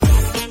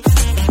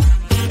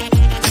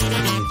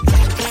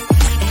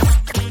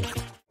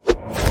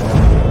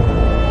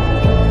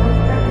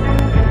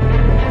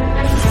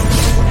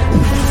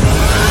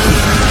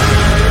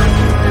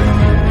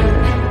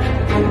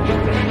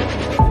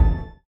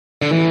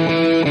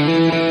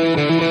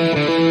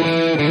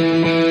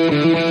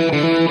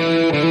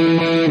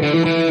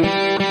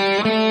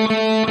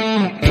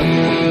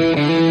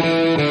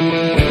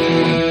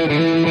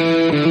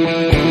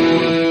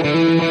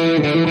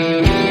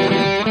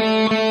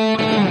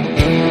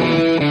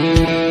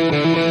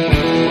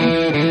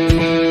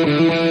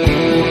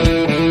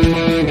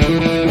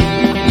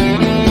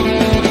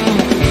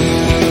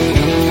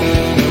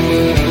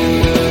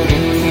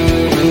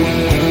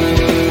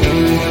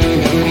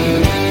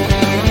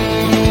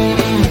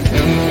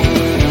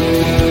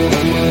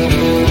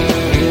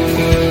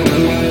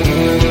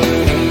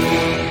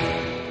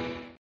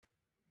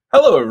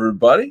Hello,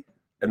 everybody,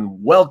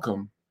 and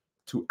welcome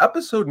to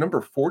episode number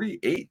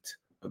 48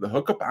 of the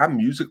HOOKUP On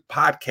Music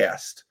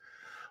podcast,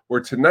 where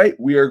tonight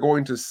we are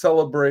going to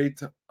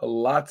celebrate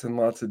lots and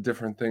lots of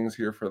different things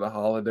here for the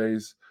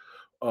holidays.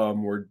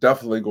 We're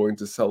definitely going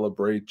to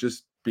celebrate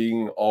just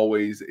being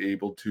always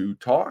able to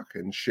talk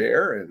and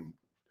share and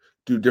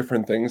do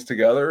different things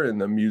together in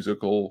the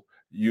musical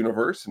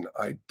universe, and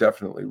I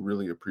definitely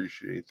really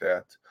appreciate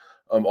that.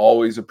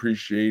 Always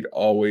appreciate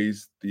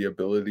the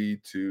ability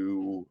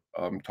to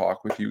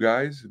talk with you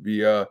guys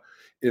via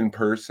in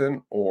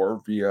person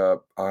or via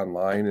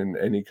online in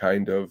any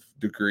kind of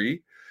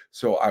degree.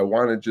 So I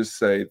want to just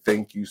say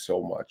thank you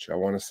so much. I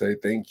want to say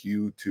thank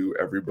you to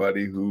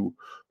everybody who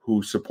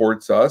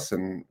supports us,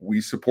 and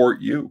we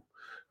support you.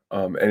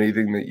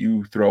 Anything that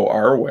you throw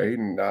our way,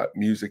 not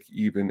music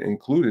even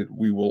included,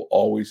 we will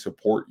always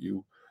support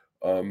you.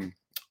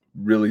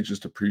 Really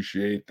just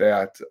appreciate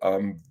that.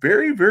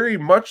 Very, very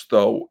much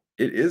though,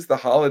 it is the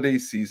holiday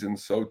season.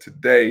 So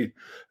today,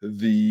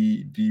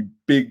 the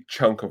big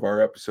chunk of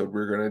our episode,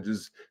 we're gonna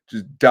just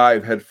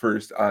dive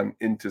headfirst on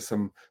into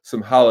some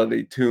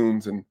holiday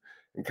tunes and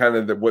kind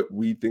of what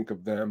we think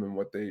of them and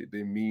what they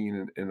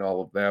mean and all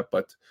of that.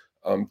 But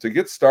to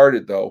get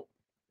started though,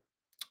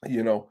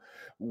 you know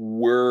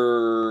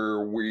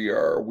we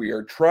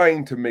are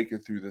trying to make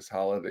it through this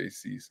holiday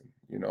season,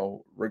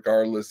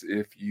 regardless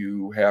if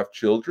you have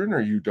children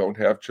or you don't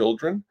have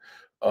children.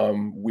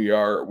 We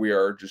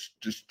are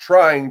just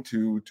trying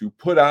to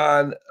put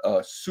on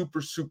a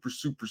super super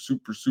super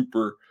super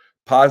super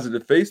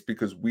positive face,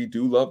 because we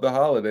do love the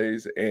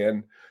holidays,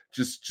 and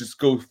just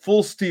go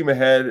full steam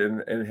ahead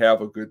and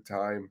have a good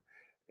time.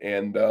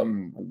 And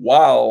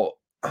while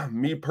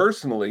me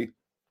personally,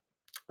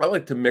 I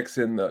like to mix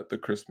in the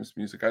Christmas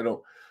music. I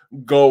don't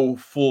go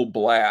full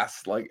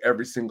blast like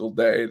every single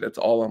day. That's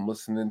all I'm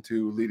listening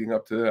to leading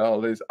up to the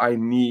holidays. I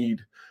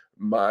need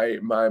my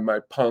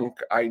punk.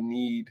 I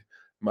need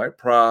my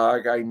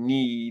prog. I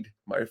need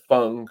my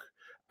funk.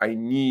 I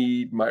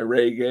need my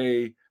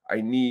reggae.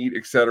 I need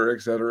et cetera,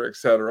 et cetera, et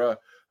cetera.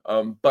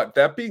 But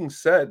that being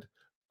said,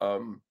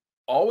 um,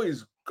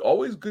 always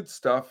good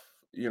stuff,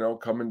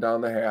 coming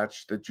down the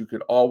hatch that you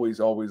could always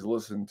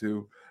listen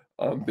to.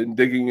 Been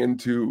digging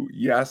into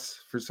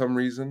Yes for some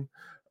reason.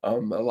 A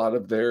lot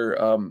of their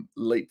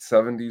late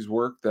 70s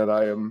work that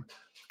I am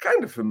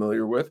kind of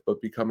familiar with,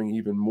 but becoming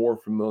even more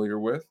familiar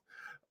with.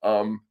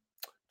 Um,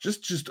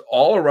 just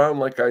all around,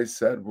 like I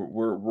said,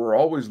 we're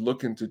always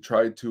looking to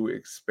try to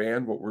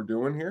expand what we're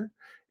doing here.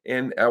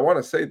 And I want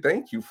to say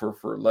thank you for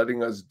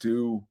letting us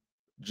do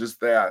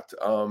just that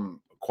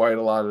quite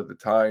a lot of the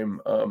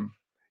time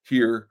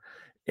here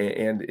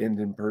and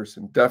in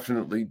person.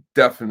 Definitely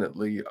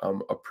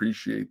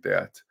appreciate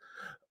that.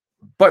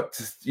 But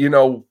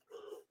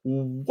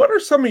what are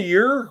some of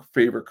your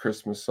favorite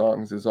Christmas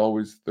songs is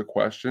always the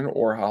question,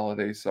 or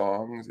holiday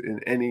songs in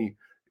any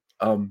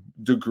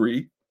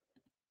degree.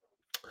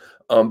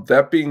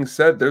 That being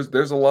said,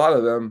 there's a lot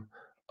of them.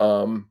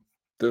 Um,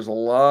 there's a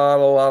lot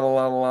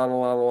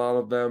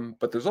of them,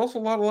 but there's also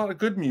a lot of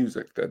good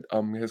music that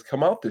has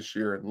come out this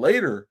year. And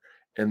later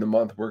in the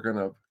month, we're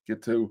gonna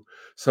get to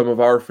some of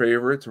our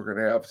favorites. We're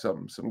gonna have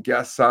some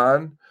guests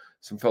on,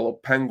 some fellow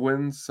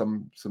penguins,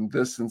 some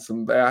this and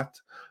some that.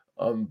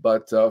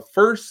 But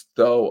first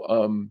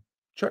though,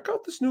 check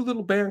out this new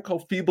little band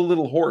called Feeble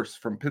Little Horse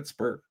from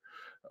Pittsburgh.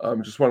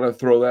 Just want to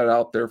throw that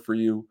out there for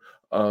you.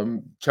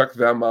 Check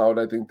them out.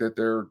 I think that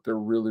they're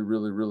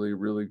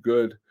really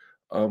good.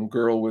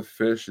 Girl with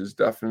Fish is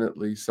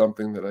definitely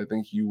something that I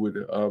think you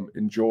would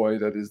enjoy.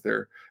 That is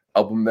their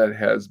album that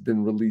has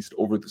been released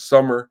over the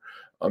summer.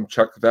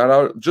 Check that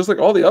out. Just like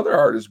all the other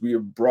artists we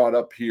have brought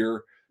up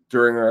here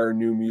during our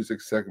new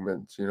music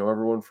segments.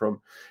 Everyone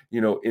from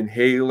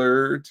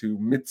Inhaler to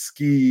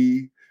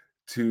Mitski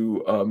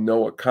to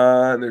Noah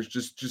Khan. There's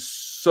just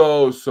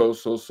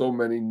so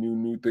many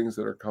new things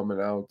that are coming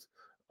out,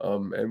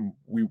 and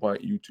we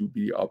want you to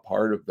be a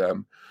part of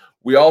them.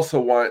 We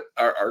also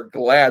are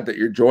glad that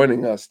you're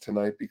joining us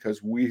tonight,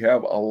 because we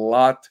have a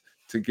lot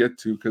to get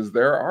to, because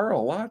there are a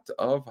lot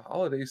of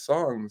holiday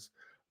songs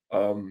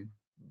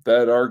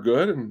that are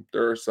good, and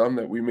there are some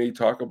that we may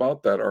talk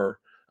about that are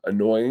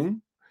annoying.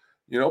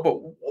 But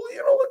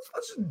let's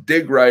just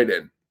dig right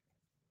in.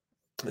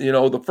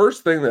 The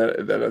first thing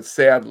that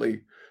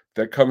sadly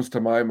that comes to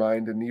my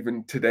mind, and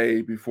even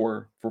today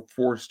before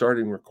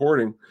starting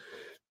recording,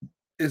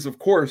 is of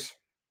course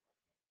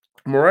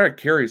Mariah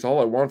Carey's "All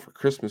I Want for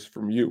Christmas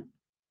from You."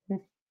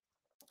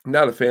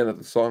 Not a fan of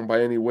the song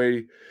by any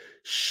way,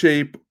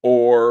 shape,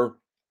 or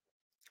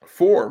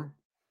form,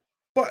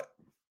 but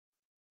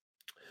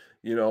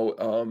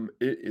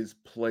it is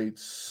played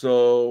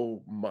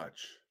so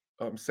much.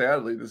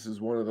 Sadly, this is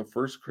one of the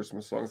first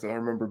Christmas songs that I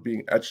remember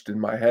being etched in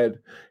my head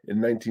in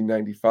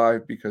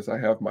 1995, because I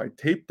have my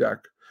tape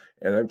deck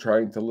and I'm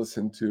trying to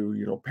listen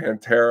to,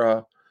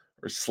 Pantera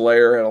or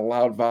Slayer at a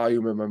loud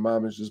volume, and my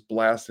mom is just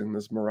blasting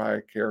this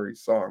Mariah Carey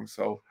song.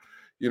 So,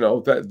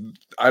 that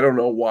I don't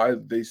know why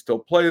they still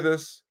play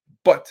this,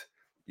 but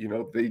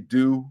they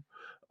do.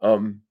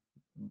 Um,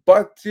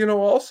 But,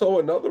 also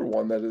another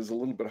one that is a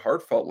little bit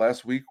heartfelt.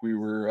 Last week we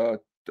were, or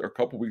a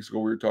couple weeks ago,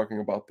 we were talking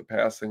about the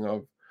passing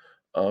of,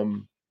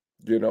 um,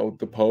 the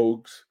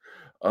Pogues,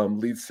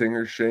 lead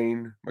singer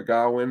Shane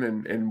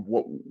McGowan, and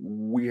what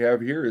we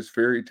have here is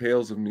Fairy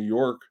Tales of New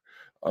York,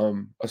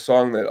 a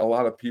song that a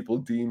lot of people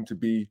deem to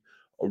be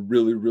a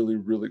really, really,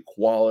 really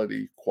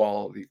quality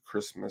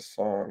Christmas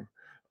song.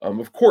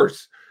 Of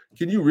course,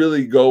 can you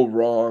really go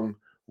wrong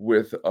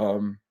with,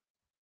 Run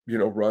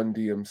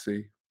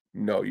DMC?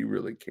 No, you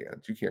really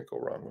can't. You can't go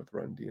wrong with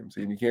Run DMC,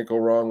 and you can't go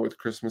wrong with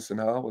Christmas in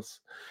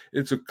Hollis.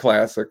 It's a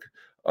classic.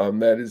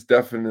 That is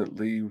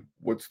definitely,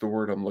 what's the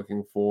word I'm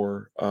looking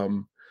for?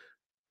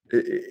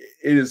 It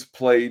is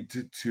played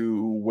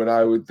to what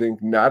I would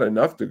think not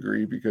enough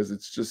degree because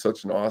it's just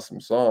such an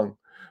awesome song.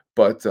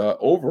 But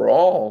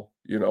overall,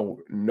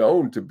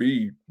 known to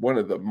be one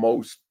of the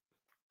most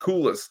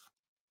coolest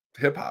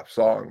hip hop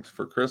songs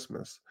for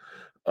Christmas.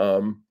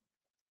 Um,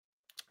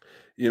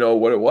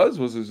 what it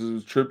was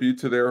a tribute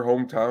to their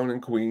hometown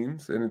in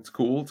Queens, and it's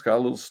cool. It's got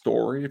a little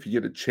story. If you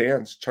get a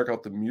chance, check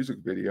out the music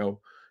video.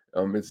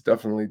 It's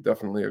definitely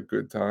a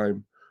good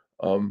time.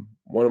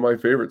 One of my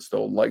favorites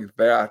though, like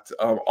that.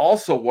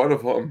 Also one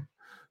of them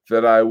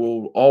that I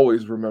will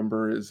always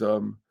remember is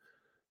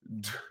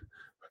D-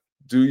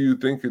 "Do You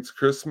Think It's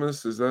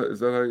Christmas?" Is that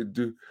how you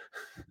do?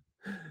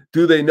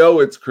 Do they know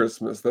it's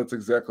Christmas? That's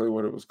exactly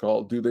what it was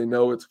called. Do they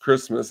know it's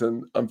Christmas?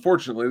 And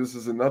unfortunately, this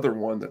is another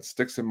one that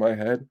sticks in my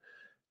head.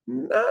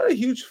 Not a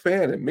huge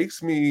fan. It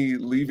makes me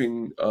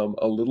leaving,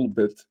 a little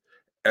bit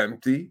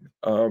empty,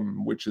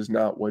 which is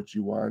not what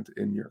you want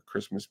in your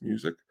Christmas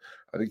music.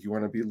 I think you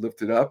wanna be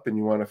lifted up, and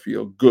you wanna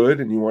feel good,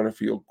 and you wanna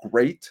feel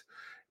great,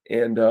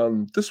 and,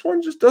 this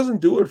one just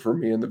doesn't do it for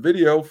me. In the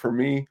video, for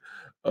me,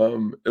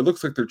 it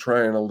looks like they're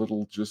trying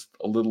just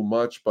a little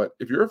much, but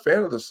if you're a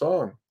fan of the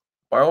song,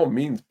 by all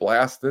means,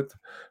 blast it.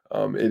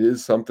 It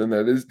is something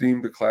that is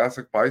deemed a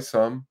classic by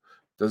some.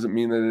 Doesn't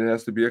mean that it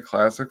has to be a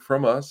classic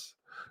from us.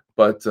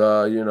 But,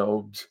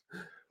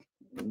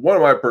 one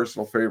of my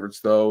personal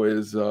favorites, though,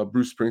 is,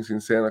 Bruce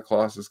Springsteen's "Santa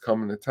Claus Is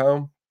Coming to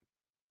Town."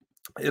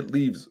 It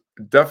leaves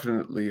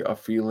definitely a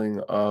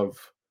feeling of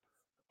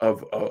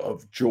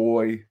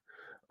joy,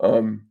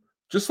 um,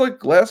 just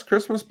like "Last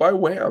Christmas" by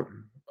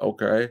Wham,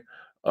 okay?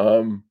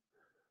 Um,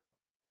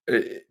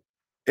 a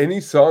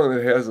any song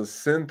that has a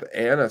synth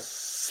and a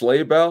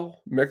sleigh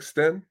bell mixed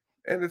in,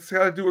 and it's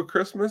gotta do with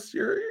Christmas,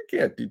 you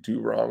can't do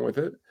too wrong with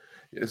it,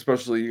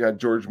 especially you got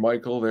George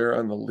Michael there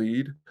on the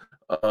lead.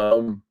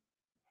 Um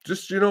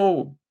Just,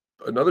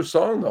 another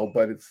song though,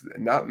 but it's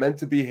not meant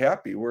to be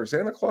happy, where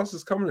Santa Claus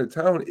Is Coming to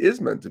Town is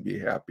meant to be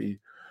happy.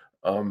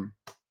 Um,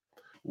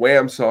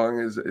 Wham song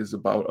is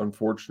about,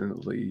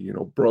 unfortunately,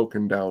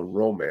 broken down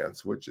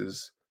romance, which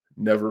is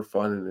never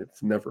fun and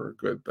it's never a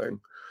good thing.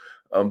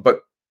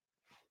 But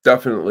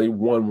definitely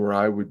one where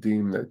I would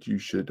deem that you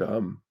should,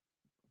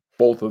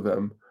 both of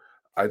them,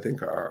 I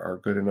think are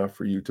good enough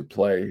for you to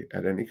play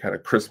at any kind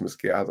of Christmas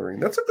gathering.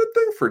 That's a good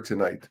thing for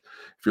tonight.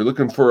 If you're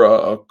looking for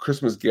a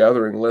Christmas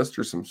gathering list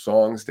or some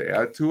songs to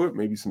add to it,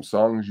 maybe some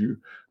songs you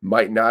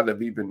might not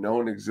have even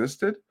known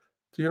existed,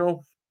 you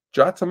know,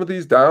 jot some of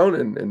these down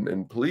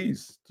and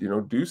please,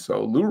 do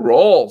so. Lou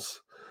Rawls,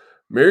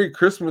 Merry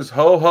Christmas,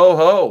 ho ho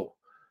ho.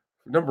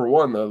 Number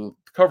one, the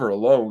cover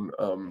alone,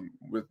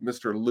 with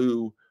Mr.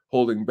 Lou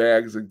holding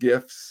bags of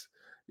gifts,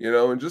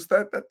 and just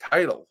that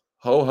title,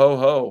 "Ho, ho,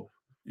 ho."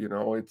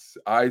 It's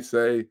I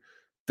say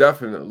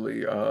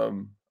definitely,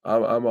 I'm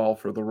all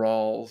for the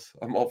Rawls.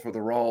 I'm all for the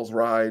Rawls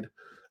ride,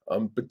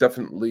 but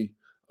definitely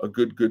a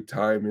good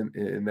time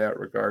in that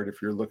regard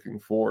if you're looking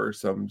for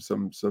some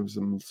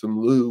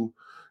Lou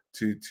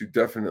to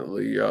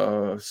definitely,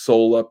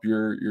 soul up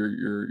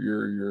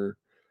your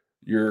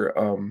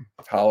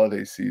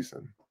holiday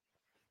season.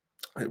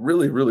 A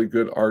really, really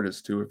good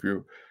artist too. If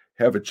you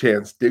have a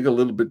chance, dig a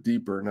little bit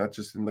deeper, not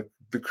just in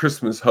the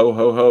Christmas ho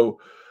ho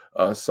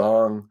ho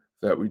song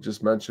that we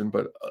just mentioned,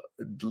 but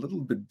a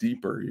little bit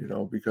deeper,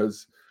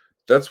 because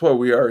that's why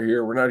we are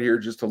here. We're not here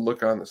just to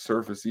look on the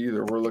surface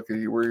either. We're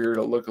here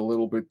to look a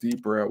little bit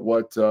deeper at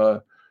what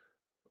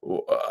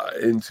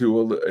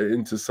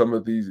into some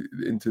of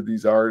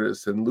these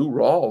artists. And Lou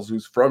Rawls,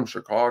 who's from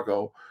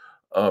Chicago,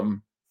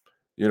 um,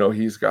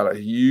 he's got a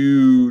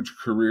huge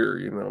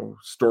career,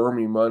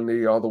 Stormy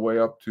Monday all the way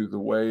up to The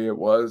Way It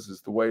Was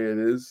is the way it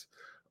is.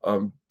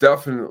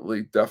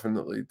 Definitely,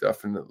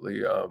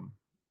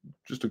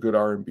 just a good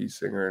R&B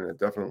singer, and it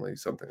definitely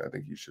something I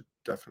think you should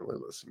definitely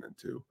listen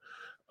into.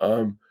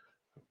 Um,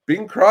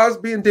 Bing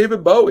Crosby and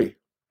David Bowie,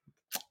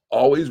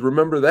 always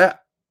remember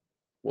that.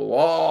 We'll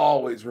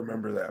always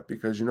remember that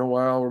because you know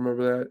why I'll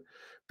remember that?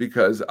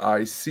 Because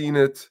I seen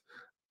it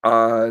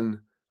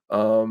on,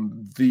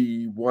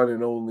 the one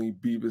and only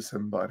Beavis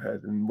and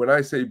Butthead. And when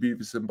I say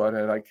Beavis and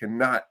Butthead, I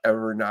cannot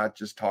ever not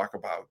just talk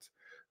about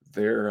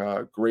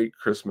their, great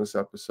Christmas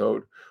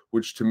episode,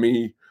 which to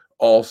me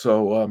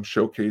also,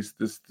 showcased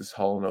this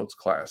Hall& and Oates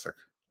classic.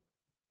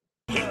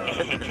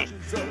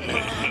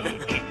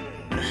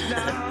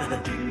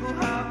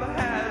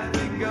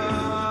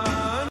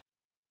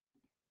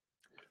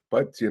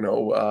 But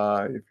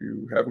if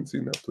you haven't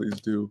seen that, please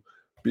do.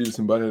 Beavis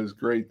and Butthead is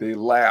great. They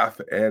laugh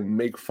and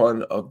make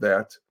fun of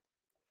that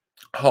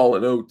Hall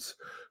and Oates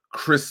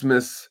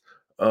Christmas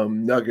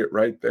nugget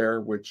right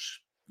there,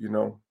 which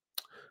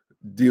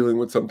dealing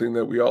with something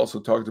that we also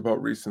talked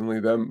about recently,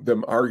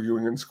 them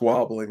arguing and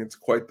squabbling. It's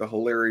quite the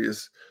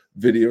hilarious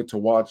video to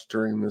watch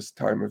during this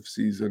time of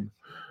season.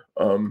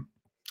 Um,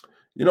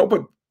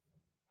 but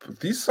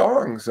these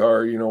songs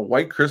are,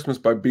 White Christmas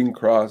by Bing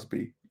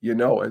Crosby. You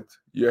know it.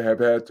 You have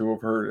had to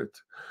have heard it.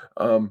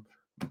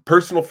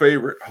 Personal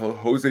favorite,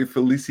 Jose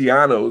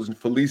Feliciano's and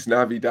Feliz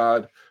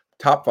Navidad,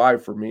 top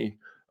 5 for me.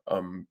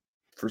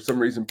 For some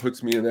reason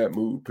puts me in that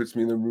mood, puts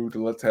me in the mood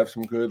to let's have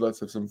some good, let's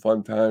have some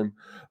fun time,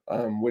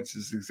 which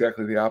is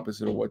exactly the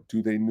opposite of what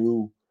Do They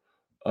Knew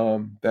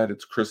That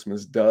It's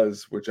Christmas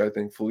does, which I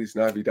think Feliz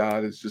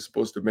Navidad is just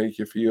supposed to make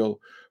you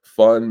feel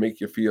fun, make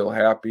you feel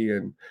happy.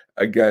 And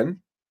again,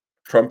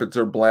 trumpets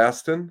are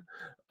blasting.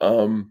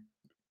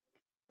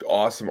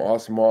 Awesome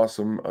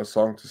a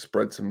song to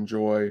spread some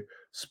joy,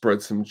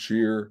 spread some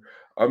cheer.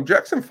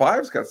 Jackson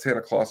 5's got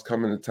Santa Claus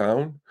Coming to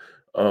Town.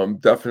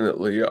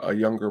 Definitely a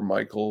younger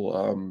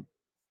Michael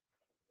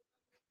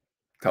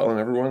telling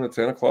everyone that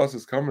Santa Claus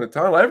is coming to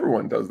town.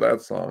 Everyone does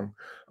that song.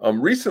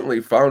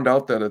 Recently found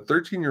out that a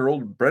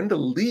 13-year-old Brenda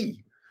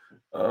Lee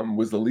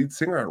was the lead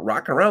singer on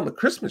Rock Around the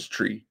Christmas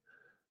Tree.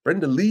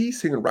 Brenda Lee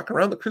singing Rock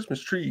Around the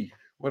Christmas Tree.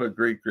 What a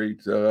great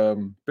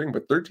thing.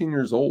 But 13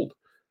 years old.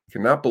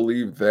 Cannot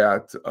believe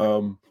that.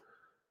 Paul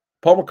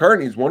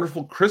McCartney's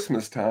Wonderful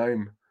Christmas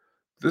Time.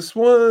 This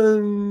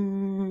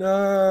one,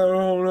 I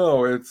don't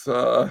know.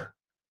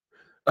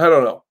 I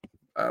don't know.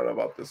 I don't know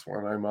about this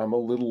one. I'm a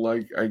little,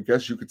 like, I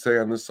guess you could say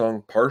on this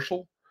song,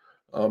 partial.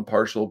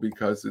 Partial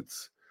because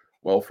it's,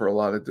 well, for a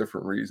lot of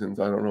different reasons.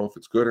 I don't know if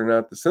it's good or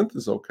not. The synth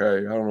is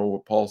okay. I don't know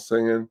what Paul's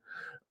singing.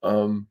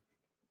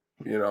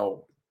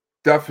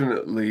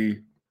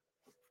 Definitely,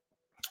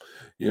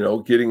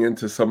 getting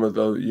into some of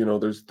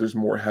the, there's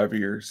more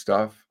heavier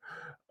stuff.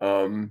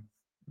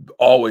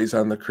 Always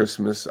on the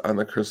Christmas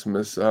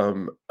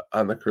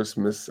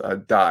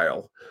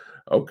dial.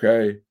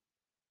 Okay.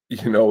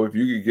 If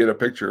you could get a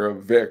picture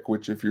of Vic,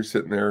 which if you're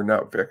sitting there,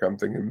 not Vic, I'm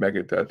thinking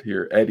Megadeth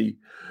here, Eddie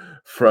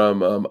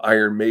from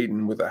Iron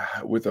Maiden with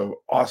a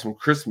awesome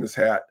Christmas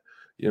hat.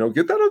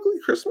 Get that ugly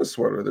Christmas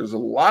sweater. There's a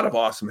lot of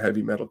awesome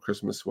heavy metal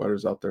Christmas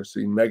sweaters out there.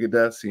 Seen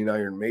Megadeth, seen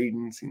Iron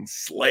Maiden, seen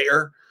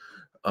Slayer.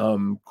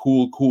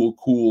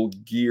 Cool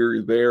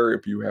gear there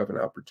if you have an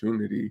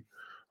opportunity.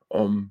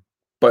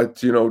 But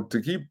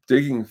to keep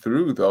digging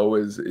through though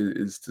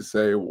is to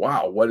say,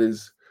 wow,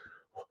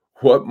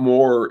 what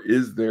more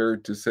is there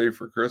to say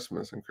for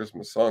Christmas and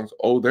Christmas songs?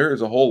 Oh, there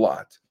is a whole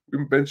lot.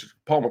 We mentioned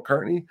Paul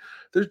McCartney.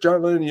 There's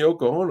John Lennon and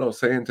Yoko Ono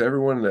saying to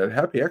everyone that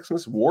Happy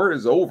Xmas, war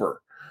is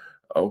over.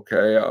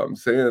 Okay, I'm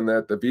saying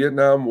that the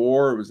Vietnam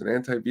War, it was an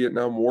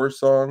anti-Vietnam War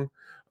song.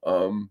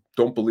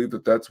 Don't believe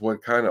that that's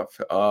what kind of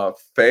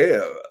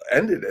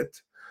ended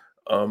it.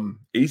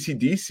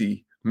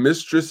 AC/DC,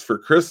 Mistress for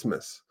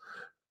Christmas.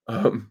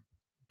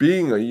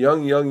 Being a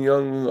young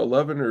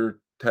 11 or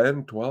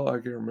 10, 12, I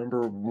can't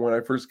remember when I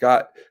first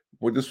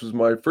this was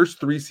my first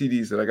 3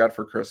 CDs that I got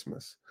for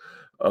Christmas.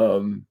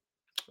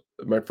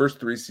 My first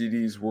 3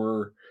 CDs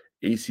were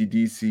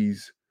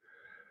AC/DC's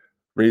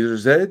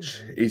Razor's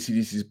Edge,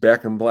 AC/DC's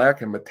Back in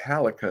Black, and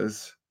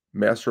Metallica's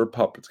Master of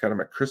Puppets. Kind of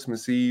my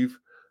Christmas Eve.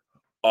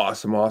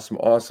 Awesome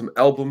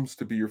albums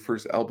to be your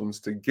first albums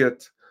to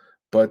get.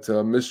 But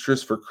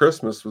Mistress for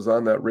Christmas was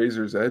on that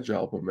Razor's Edge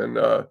album.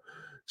 And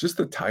just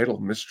the title,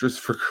 Mistress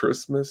for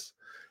Christmas,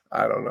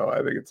 I don't know. I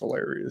think it's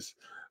hilarious.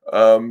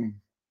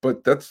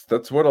 But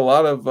that's what a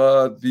lot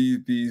of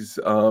these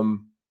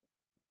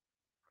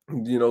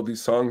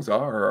songs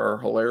are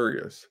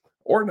hilarious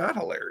or not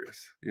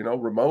hilarious.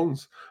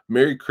 Ramones,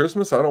 Merry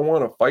Christmas, I Don't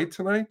Want to Fight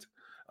Tonight.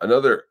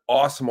 Another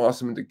awesome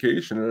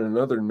indication and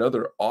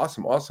another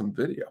awesome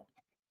video.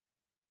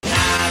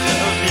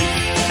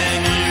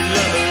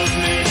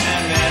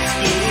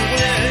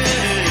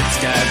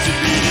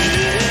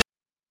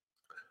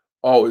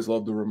 Always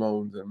love the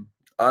Ramones, and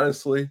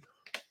honestly,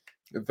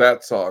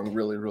 that song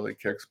really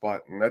kicks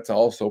butt, and that's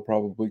also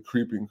probably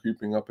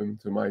creeping up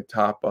into my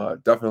top,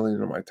 definitely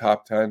into my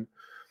top 10.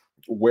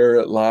 Where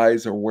it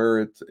lies or where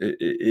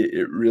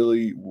it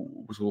really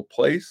will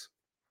place,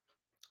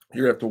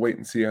 you're gonna have to wait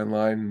and see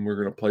online, and we're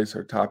gonna place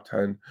our top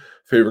 10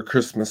 favorite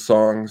Christmas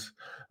songs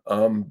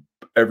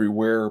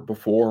everywhere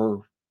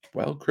before,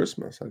 well,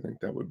 Christmas. I think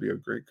that would be a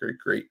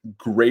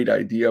great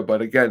idea.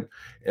 But again,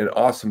 an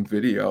awesome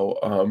video.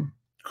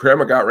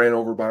 Grandma got ran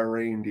over by a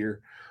reindeer.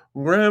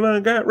 Grandma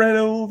got ran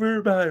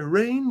over by a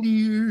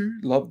reindeer.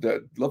 Love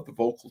the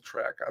vocal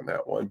track on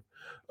that one.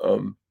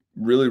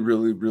 Really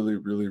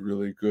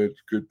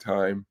good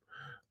time.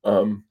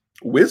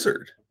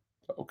 Wizard.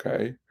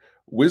 Okay.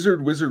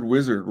 Wizard,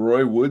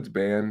 Roy Wood's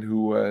band,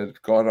 who had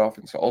gone off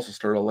and also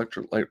started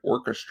Electric Light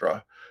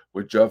Orchestra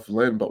with Jeff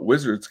Lynne. But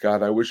Wizard's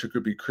got I Wish It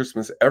Could Be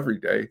Christmas Every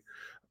Day.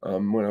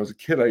 When I was a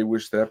kid, I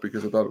wished that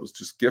because I thought it was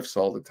just gifts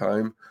all the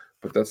time.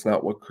 but that's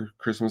not what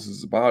Christmas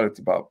is about. It's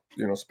about,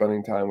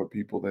 spending time with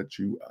people that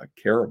you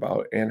care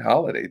about, and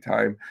holiday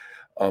time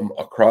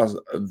across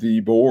the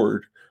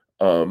board.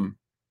 Um,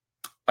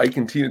 Ike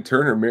and Tina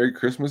Turner, Merry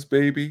Christmas,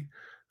 Baby.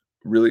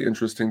 Really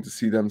interesting to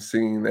see them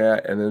singing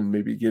that, and then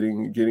maybe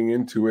getting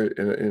into it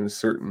in a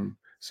certain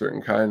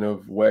kind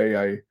of way.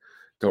 I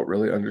don't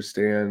really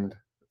understand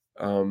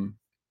um,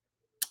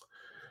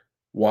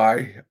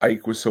 why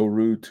Ike was so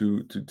rude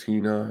to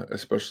Tina,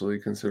 especially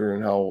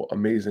considering how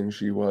amazing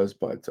she was.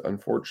 But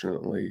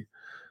unfortunately,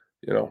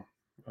 here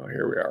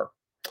we are.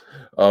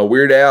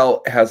 Weird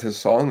Al has his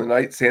song "The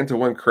Night Santa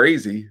Went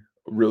Crazy."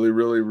 Really,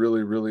 really,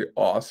 really, really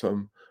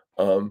awesome.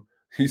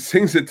 He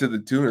sings it to the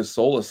tune of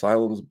Soul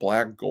Asylum's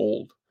 "Black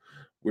Gold,"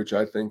 which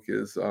I think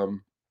is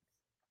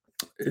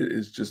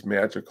just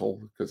magical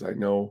because I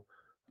know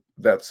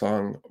that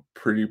song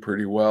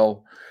pretty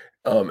well.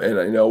 And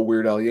I know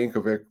Weird Al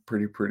Yankovic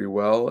pretty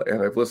well,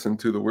 and I've listened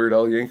to the Weird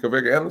Al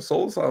Yankovic and the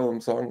Soul Asylum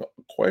song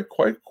quite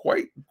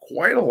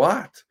a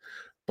lot.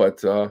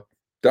 But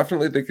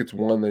definitely think it's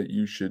one that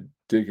you should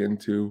dig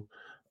into.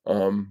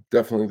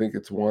 Definitely think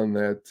it's one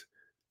that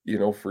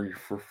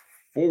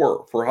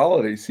for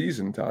holiday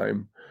season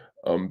time,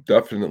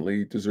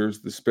 definitely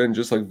deserves the spin,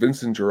 just like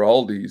Vincent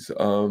Giraldi's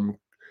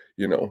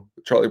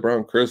Charlie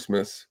Brown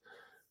Christmas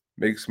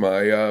makes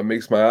my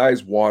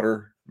eyes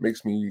water,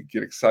 makes me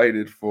get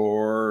excited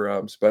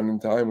for spending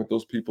time with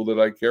those people that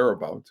I care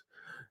about.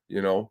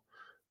 You know,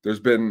 there's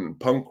been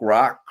punk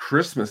rock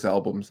Christmas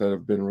albums that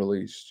have been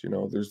released.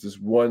 There's this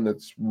one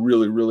that's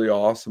really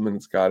awesome, and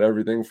it's got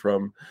everything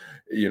from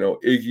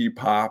Iggy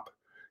Pop,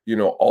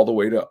 all the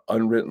way to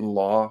Unwritten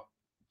Law.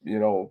 You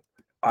know,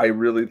 I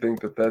really think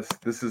that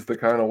this is the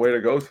kind of way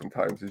to go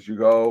sometimes, is you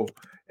go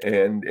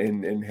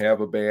and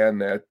have a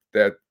band that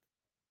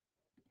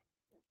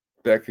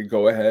could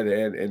go ahead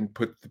and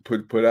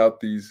put out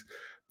these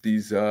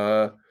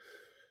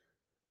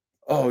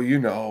oh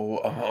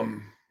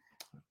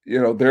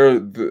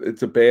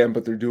it's a band,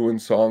 but they're doing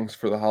songs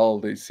for the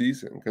holiday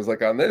season, because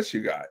like on this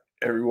you got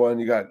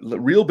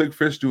Real Big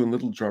Fish doing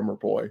Little Drummer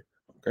Boy.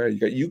 Okay, you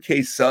got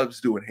UK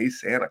Subs doing Hey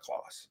Santa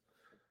Claus.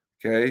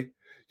 Okay,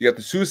 you got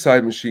the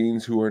Suicide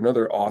Machines, who are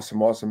another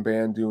awesome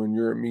band, doing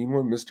You're a Mean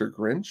One, Mr.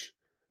 Grinch.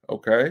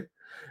 Okay,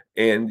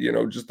 and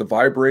just the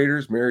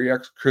Vibrators,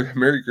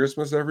 Merry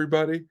Christmas,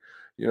 everybody.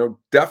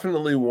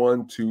 Definitely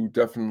one to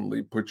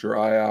definitely put your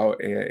eye out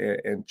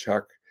and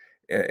check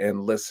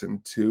and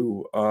listen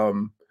to.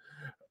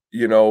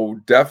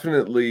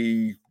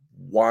 Definitely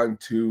want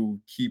to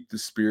keep the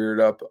spirit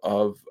up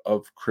of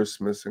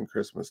Christmas and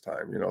Christmas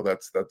time.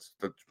 That's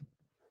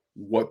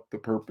what the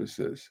purpose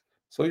is.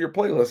 So your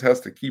playlist has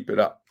to keep it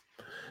up.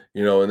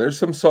 And there's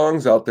some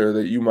songs out there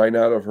that you might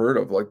not have heard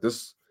of, like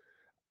this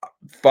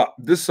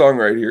song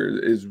right here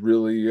is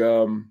really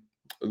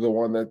the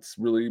one that's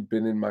really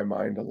been in my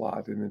mind a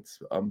lot, and it's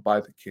by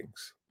the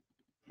Kinks.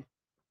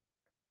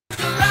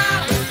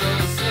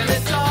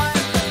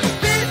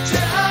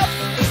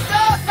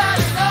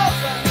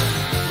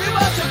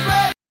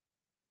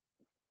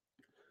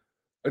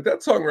 Like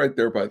that song right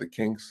there by the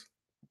Kinks.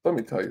 Let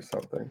me tell you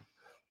something.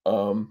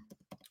 Um,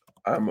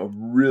 I'm a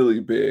really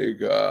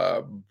big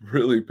fan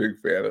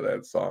of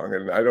that song,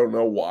 and I don't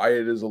know why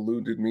it has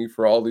eluded me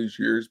for all these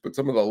years, but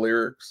some of the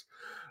lyrics,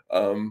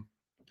 um,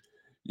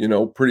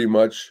 pretty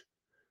much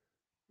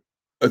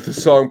the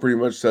song pretty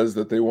much says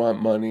that they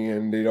want money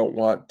and they don't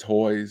want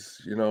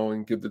toys,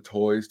 and give the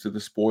toys to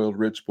the spoiled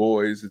rich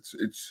boys.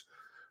 It's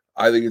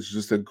I think it's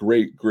just a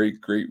great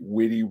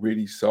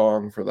witty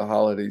song for the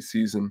holiday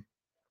season,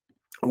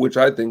 which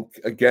I think,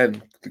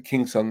 again, the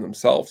Kinks on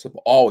themselves have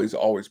always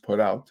put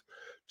out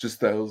just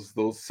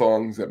those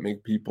songs that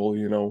make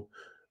people,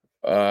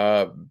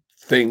 uh,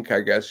 think,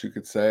 I guess you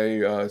could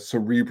say,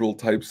 cerebral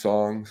type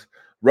songs.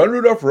 Run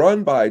Rudolph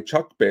Run by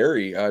Chuck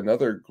Berry,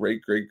 another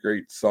great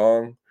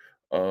song.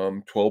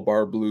 12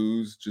 Bar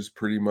Blues, just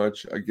pretty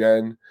much,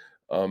 again,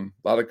 a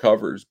lot of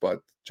covers,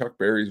 but Chuck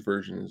Berry's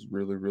version is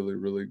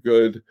really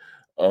good.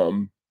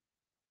 Um,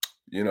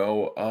 you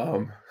know,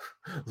 um,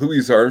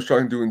 Louis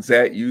Armstrong doing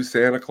 "That You,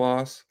 Santa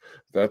Claus."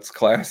 That's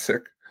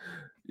classic.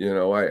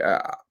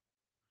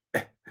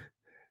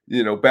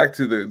 Back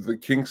to the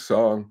Kinks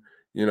song.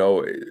 You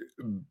know,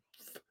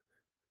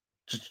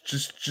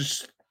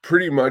 just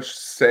pretty much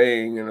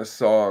saying in a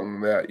song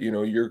that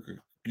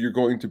you're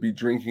going to be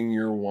drinking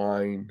your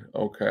wine.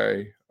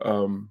 Okay.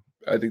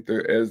 I think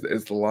as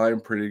the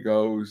line pretty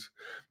goes,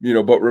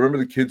 but remember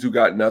the kids who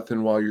got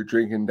nothing while you're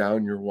drinking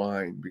down your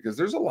wine, because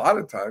there's a lot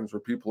of times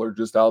where people are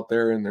just out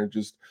there and they're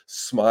just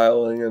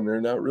smiling, and they're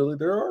not really.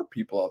 There are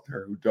people out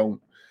there who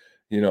don't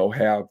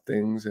have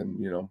things, and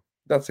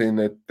not saying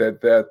that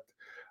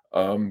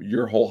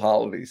your whole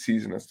holiday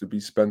season has to be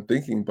spent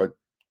thinking, but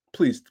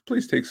please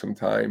take some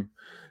time.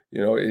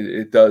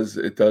 It does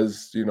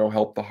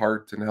help the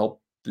heart, and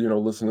help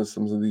listen to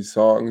some of these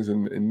songs,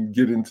 and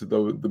get into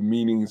the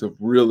meanings of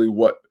really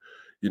what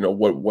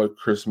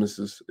Christmas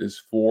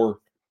is for.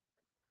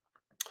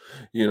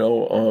 you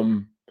know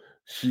um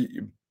she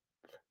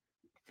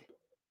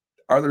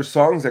Are there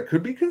songs that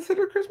could be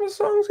considered Christmas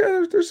songs?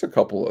 Yeah, there's a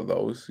couple of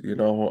those, you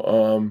know.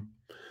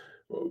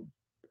 Uh,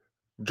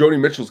 Joni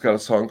Mitchell's got a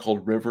song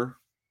called River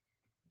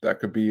that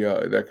could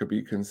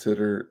be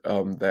considered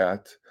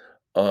that.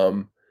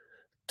 Um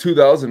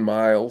 2000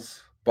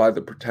 Miles by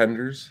the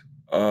Pretenders.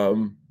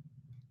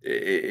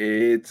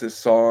 It's a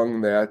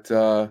song that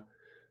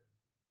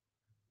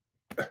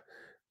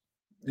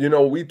you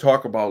know, we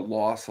talk about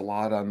loss a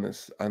lot on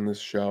this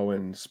show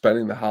and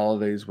spending the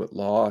holidays with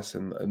loss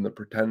and the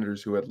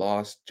Pretenders who had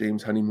lost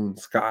James Honeymoon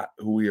Scott,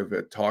 who we have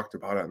talked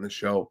about on the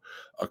show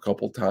a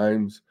couple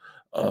times.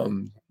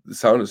 The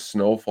sound of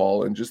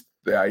snowfall and just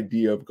the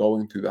idea of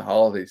going through the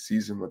holiday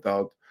season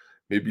without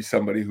maybe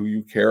somebody who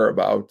you care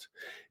about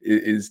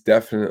is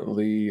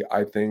definitely,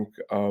 I think,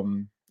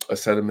 a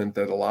sentiment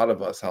that a lot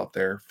of us out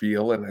there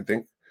feel. And I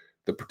think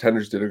the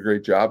Pretenders did a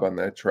great job on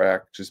that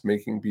track, just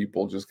making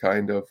people just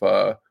kind of,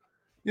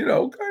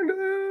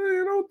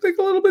 think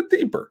a little bit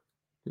deeper.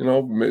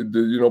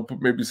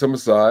 Put maybe some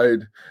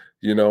aside.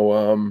 You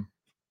know,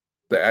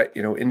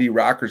 Indie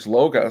Rockers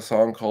Low got a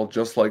song called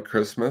 "Just Like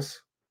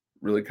Christmas,"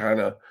 really kind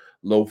of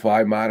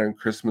lo-fi modern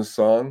Christmas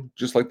song,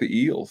 just like the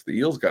Eels. The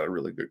Eels got a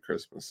really good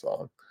Christmas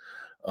song.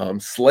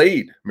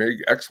 Slade,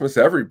 "Merry Xmas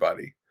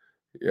Everybody."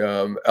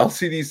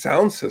 LCD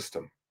Sound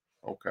System.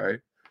 Okay,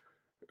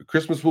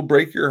 Christmas will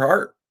break your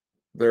heart.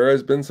 There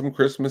has been some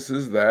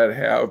Christmases that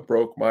have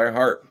broke my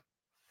heart.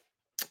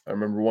 I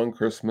remember one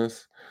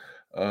Christmas,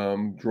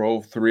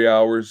 drove 3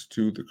 hours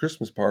to the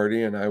Christmas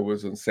party, and I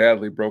was,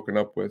 sadly broken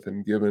up with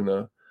and given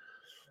a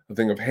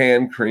thing of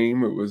hand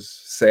cream. It was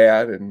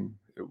sad, and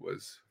it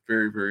was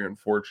very, very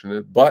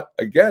unfortunate, but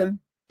again,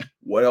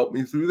 what helped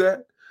me through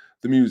that?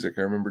 The music.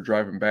 I remember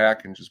driving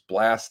back and just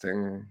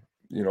blasting,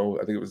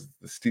 I think it was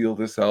the Steal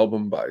This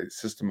album by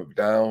System of a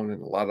Down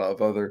and a lot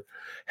of other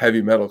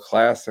heavy metal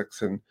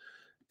classics, and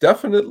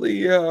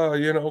definitely,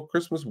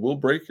 Christmas will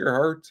break your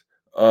heart.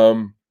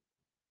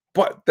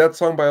 But that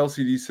song by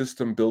LCD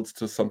System builds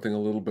to something a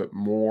little bit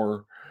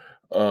more.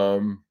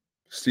 Um,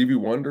 Stevie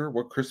Wonder,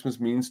 "What Christmas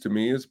Means to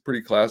Me" is a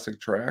pretty classic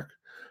track.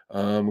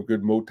 A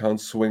good Motown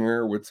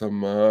swinger with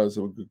some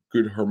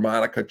good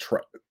harmonica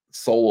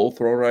solo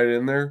thrown right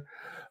in there.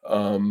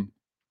 Um,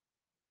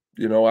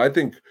 I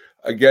think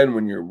again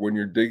when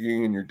you're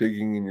digging and you're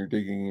digging and you're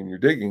digging and you're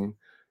digging,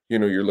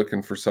 you're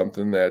looking for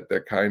something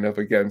that kind of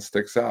again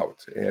sticks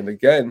out. And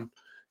again,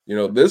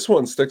 this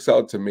one sticks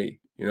out to me.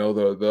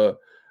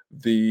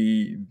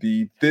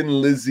 The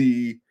Thin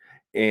Lizzy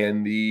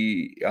and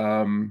the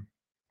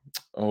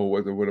oh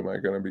what am I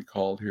going to be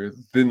called here?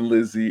 Thin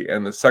Lizzy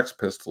and the Sex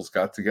Pistols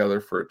got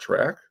together for a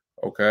track.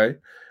 Okay,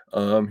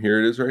 here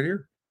it is right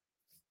here.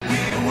 We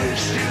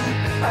wish you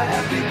a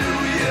happy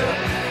new year.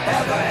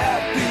 Have a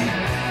happy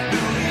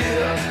new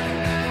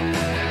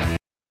year.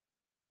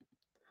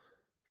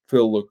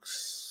 Phil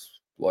looks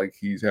like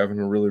he's having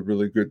a really,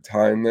 really good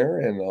time there,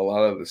 and a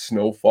lot of the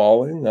snow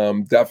falling.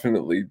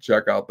 Definitely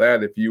check out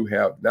that if you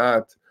have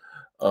not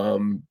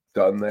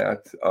done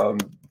that.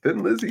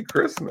 Thin Lizzy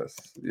Christmas,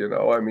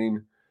 I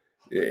mean,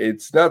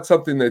 it's not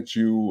something that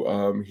you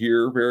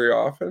hear very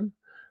often.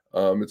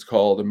 It's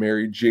called "A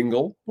Merry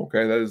Jingle."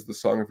 Okay, that is the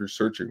song if you're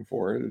searching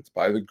for it. It's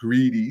by the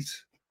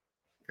Greedies.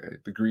 Okay,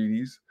 the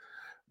Greedies.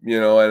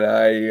 And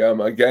I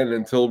again,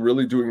 until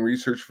really doing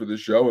research for the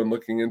show and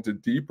looking into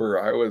deeper,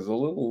 I was a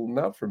little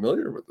not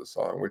familiar with the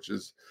song, which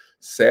is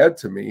sad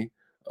to me,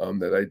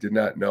 that I did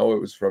not know it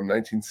was from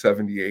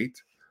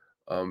 1978.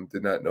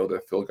 Did not know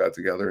that Phil got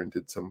together and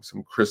did some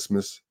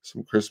Christmas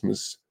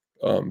tunes.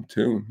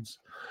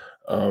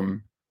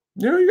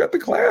 You got the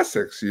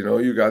classics.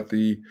 You got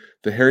the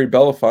Harry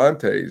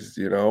Belafontes.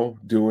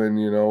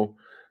 Doing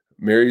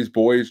Mary's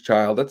Boy's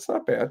Child. That's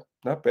not bad.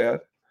 Not bad.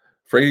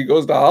 Frankie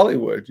Goes to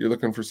Hollywood. You're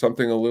looking for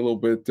something a little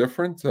bit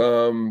different.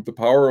 The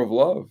Power of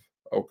Love.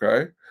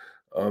 Okay.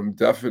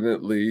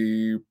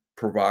 Definitely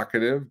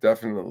provocative.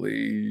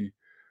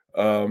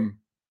 Um,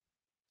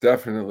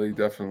 definitely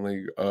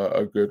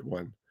a good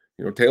one.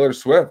 Taylor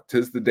Swift,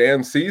 "'Tis the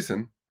Damn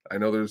Season." I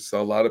know there's a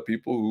lot of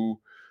people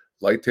who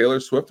like Taylor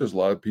Swift. There's a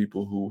lot of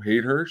people who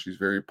hate her. She's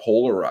very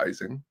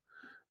polarizing,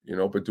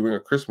 but doing a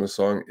Christmas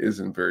song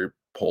isn't very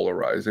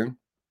polarizing.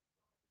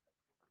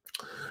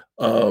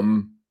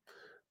 Um,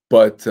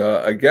 but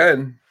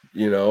again,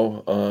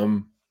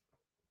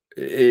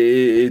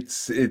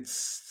 it's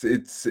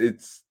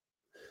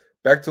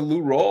back to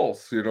Lou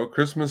Rawls.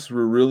 Christmas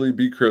will really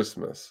be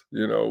Christmas.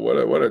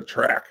 What a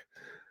track.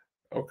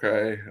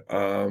 Okay.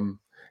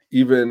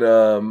 Even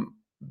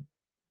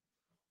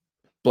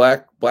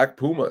Black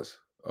Pumas.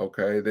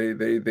 Okay, they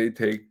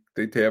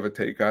have a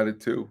take on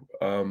it too.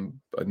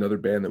 Another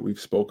band that we've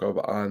spoke of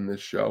on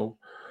this show.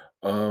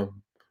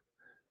 Um,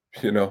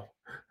 you know,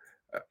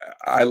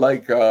 I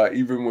like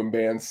even when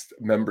bands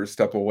members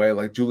step away,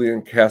 like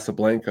Julian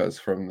Casablancas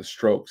from The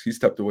Strokes. He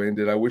stepped away and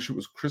did "I Wish It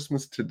Was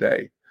Christmas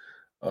Today."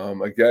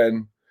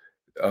 Again,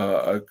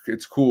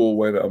 it's cool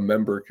when a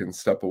member can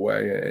step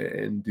away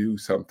and do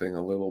something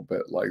a little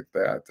bit like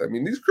that. I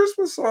mean, these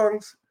Christmas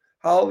songs,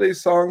 holiday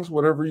songs,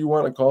 whatever you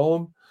want to call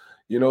them,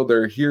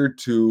 they're here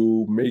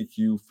to make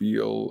you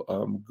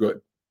feel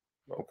good.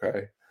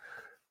 Okay.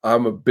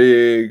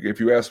 If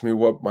you ask me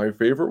what my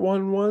favorite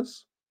one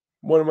was,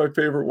 one of my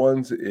favorite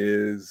ones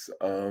is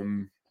a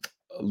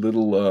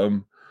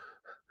Little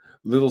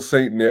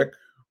Saint Nick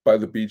by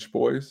the Beach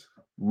Boys.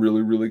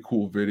 Really, really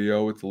cool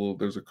video.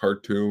 There's a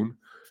cartoon.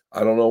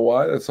 I don't know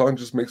why that song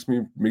just makes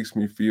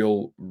me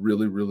feel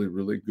really, really,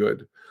 really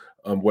good.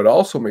 What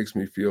also makes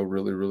me feel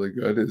really, really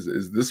good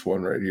is this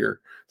one right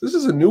here. This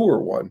is a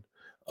newer one.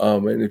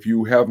 And if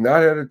you have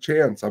not had a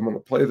chance, I'm gonna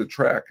play the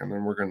track and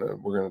then we're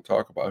gonna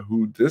talk about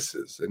who this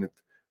is. And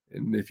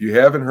if you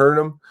haven't heard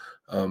him,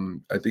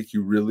 I think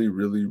you really,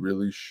 really,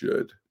 really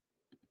should.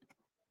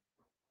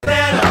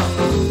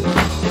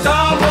 It's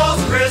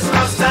almost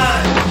Christmas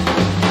time.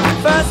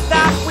 First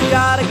stop, we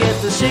gotta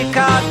get to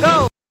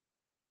Chicago.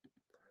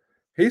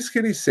 Hey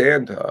Skinny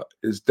Santa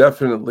is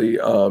definitely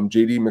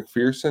JD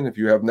McPherson. If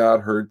you have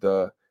not heard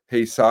the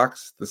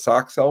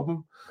Socks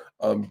album,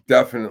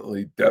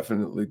 definitely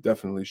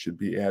should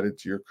be added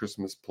to your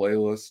Christmas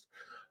playlist.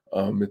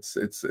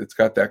 It's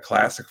got that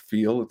classic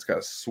feel. It's got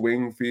a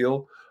swing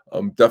feel.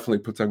 Definitely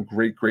puts on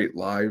great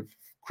live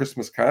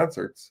Christmas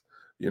concerts,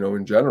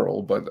 in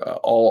general. But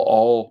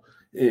all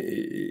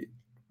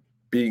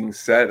being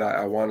said,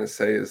 I want to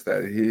say is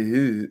that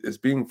he is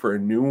being for a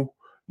new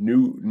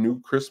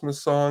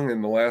Christmas song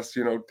in the last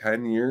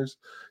 10 years.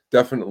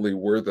 Definitely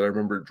worth it. I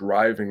remember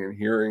driving and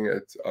hearing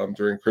it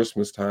during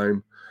Christmas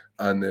time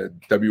on the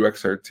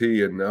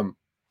WXRT, and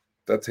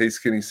that's Hey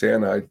Skinny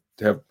Santa. I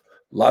have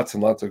lots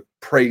and lots of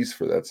praise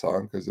for that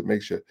song because it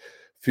makes you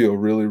feel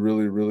really,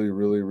 really, really,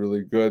 really,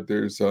 really good.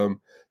 There's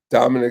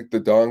Dominic the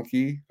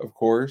Donkey, of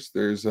course.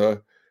 There's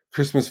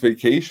Christmas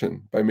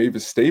Vacation by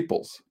Mavis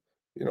Staples.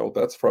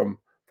 That's from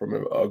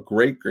a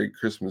great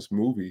Christmas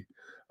movie.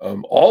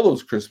 All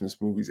those Christmas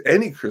movies,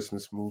 any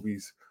Christmas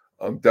movies,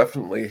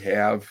 definitely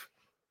have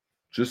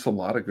just a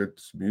lot of good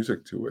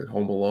music to it.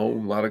 Home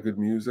Alone, a lot of good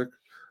music.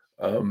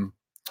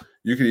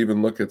 You could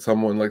even look at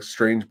someone like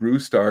Strange Brew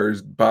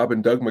Stars, Bob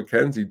and Doug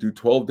McKenzie do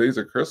 12 Days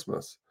of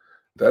Christmas.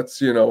 That's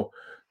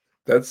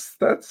that's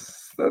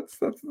not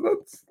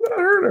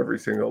heard every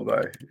single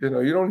day.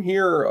 You don't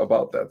hear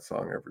about that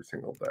song every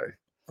single day.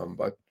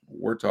 But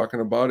we're talking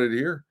about it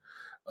here.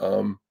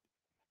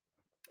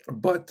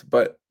 But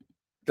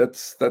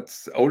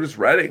that's Otis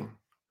Redding.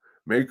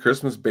 Merry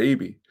Christmas,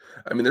 Baby.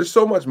 I mean, there's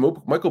so much.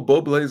 Michael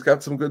Bublé's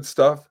got some good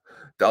stuff.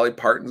 Dolly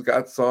Parton's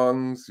got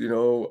songs.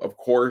 Of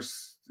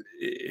course,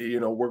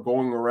 we're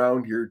going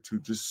around here to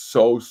just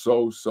so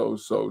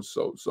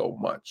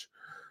much.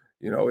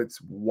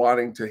 It's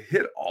wanting to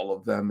hit all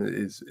of them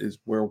is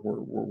where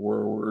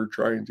we're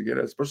trying to get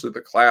at, especially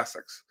the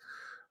classics.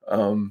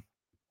 Do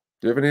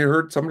you have any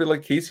heard somebody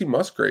like Casey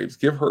Musgraves?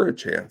 Give her a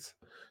chance.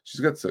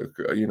 She's got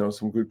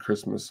some good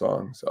Christmas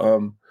songs.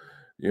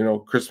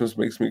 Christmas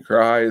Makes Me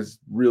Cry is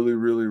really,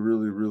 really,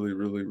 really, really,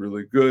 really,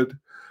 really good.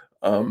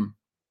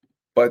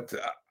 But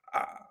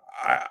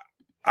I,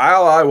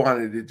 all I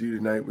wanted to do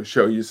tonight was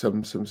show you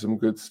some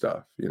good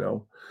stuff.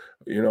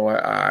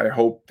 I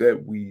hope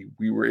that we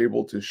were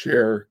able to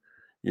share,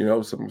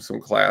 some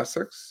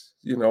classics.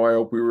 I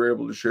hope we were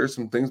able to share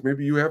some things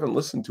maybe you haven't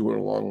listened to in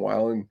a long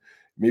while, and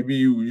maybe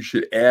you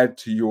should add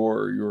to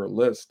your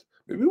list.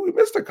 Maybe we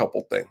missed a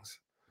couple things.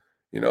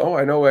 I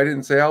know I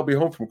didn't say I'll Be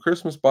Home from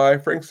Christmas by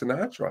Frank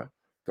Sinatra.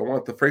 Don't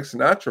want the Frank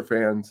Sinatra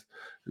fans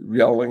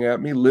yelling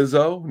at me.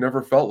 Lizzo,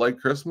 Never Felt Like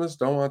Christmas.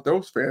 Don't want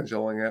those fans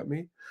yelling at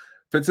me.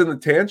 Fits in the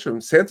Tantrum.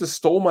 Santa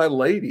Stole My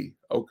Lady.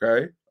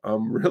 Okay.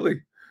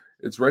 Really,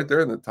 it's right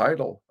there in the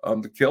title.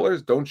 The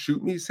Killers, Don't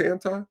Shoot Me,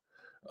 Santa.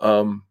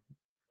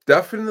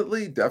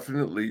 Definitely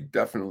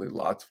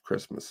lots of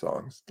Christmas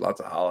songs, lots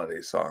of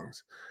holiday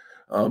songs.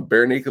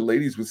 Bare Naked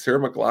Ladies with Sarah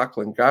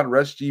McLachlan. God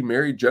Rest Ye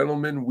Merry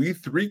Gentlemen. We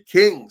Three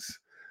Kings.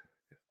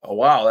 Oh,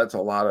 wow, that's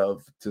a lot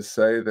to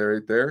say there,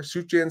 right there.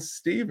 Sufjan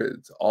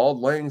Stevens, Auld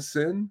Lang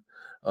Syne.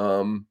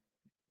 A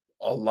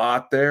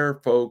lot there,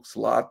 folks. A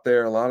lot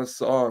there. A lot of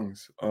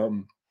songs.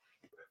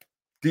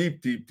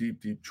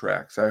 Deep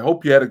tracks. I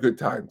hope you had a good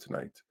time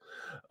tonight.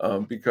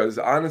 Because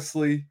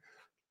honestly,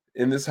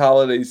 in this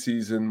holiday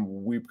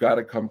season, we've got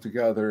to come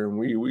together and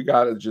we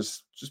got to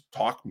just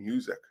talk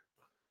music.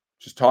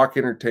 Just talk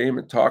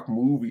entertainment, talk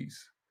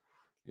movies,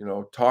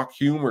 talk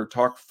humor,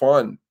 talk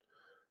fun.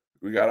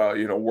 We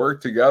gotta, work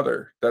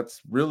together.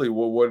 That's really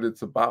what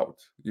it's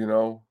about.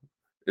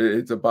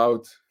 It's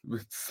about,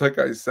 it's like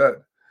I said,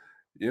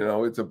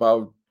 it's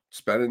about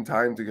spending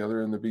time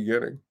together in the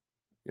beginning.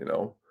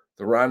 The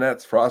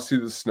Ronettes, Frosty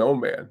the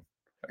Snowman.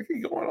 I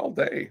could go on all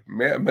day.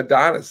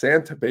 Madonna,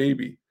 Santa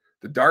Baby,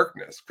 The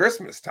Darkness,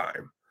 Christmas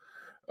Time.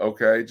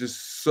 Okay,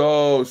 just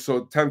so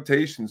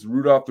Temptations,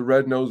 Rudolph the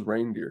Red-Nosed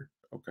Reindeer.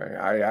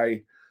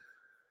 Okay,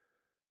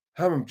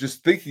 I'm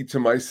just thinking to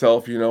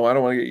myself, I don't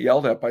want to get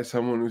yelled at by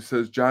someone who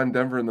says John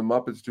Denver and the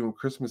Muppets doing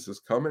Christmas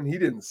is Coming. He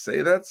didn't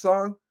say that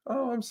song.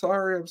 Oh, I'm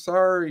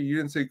sorry. You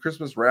didn't say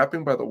Christmas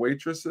Wrapping by the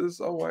Waitresses.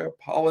 Oh, I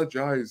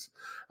apologize.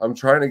 I'm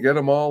trying to get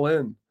them all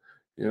in.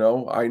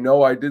 I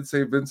know I did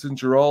say Vincent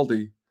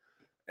Giraldi,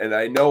 And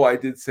I know I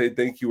did say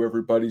thank you,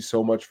 everybody,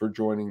 so much for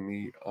joining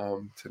me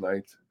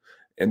tonight.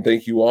 And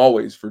thank you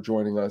always for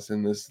joining us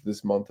in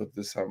this month of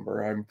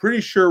December. I'm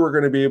pretty sure we're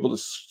going to be able to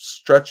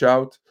stretch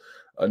out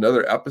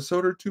another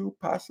episode or two,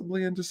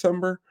 possibly in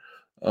December.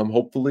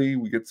 Hopefully,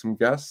 we get some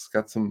guests,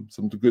 got some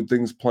good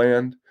things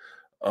planned.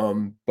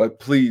 But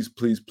please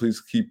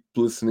keep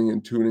listening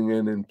and tuning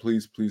in, and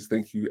please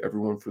thank you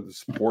everyone for the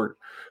support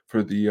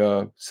for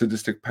the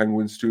Sadistic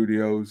Penguin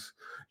Studios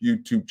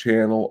YouTube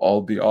channel,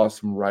 all the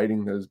awesome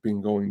writing that has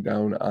been going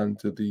down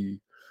onto the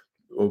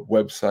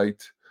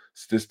website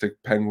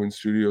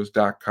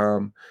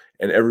sadisticpenguinstudios.com,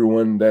 and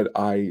everyone that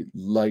I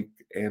like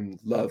and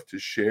love to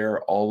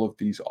share all of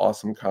these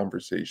awesome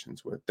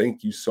conversations with.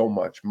 Thank you so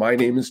much. My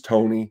name is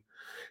Tony.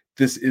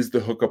 This is the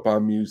Hookup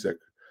on Music.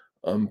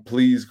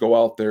 Please go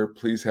out there,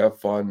 please have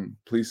fun,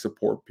 please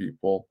support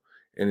people,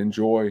 and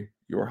enjoy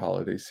your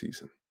holiday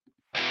season.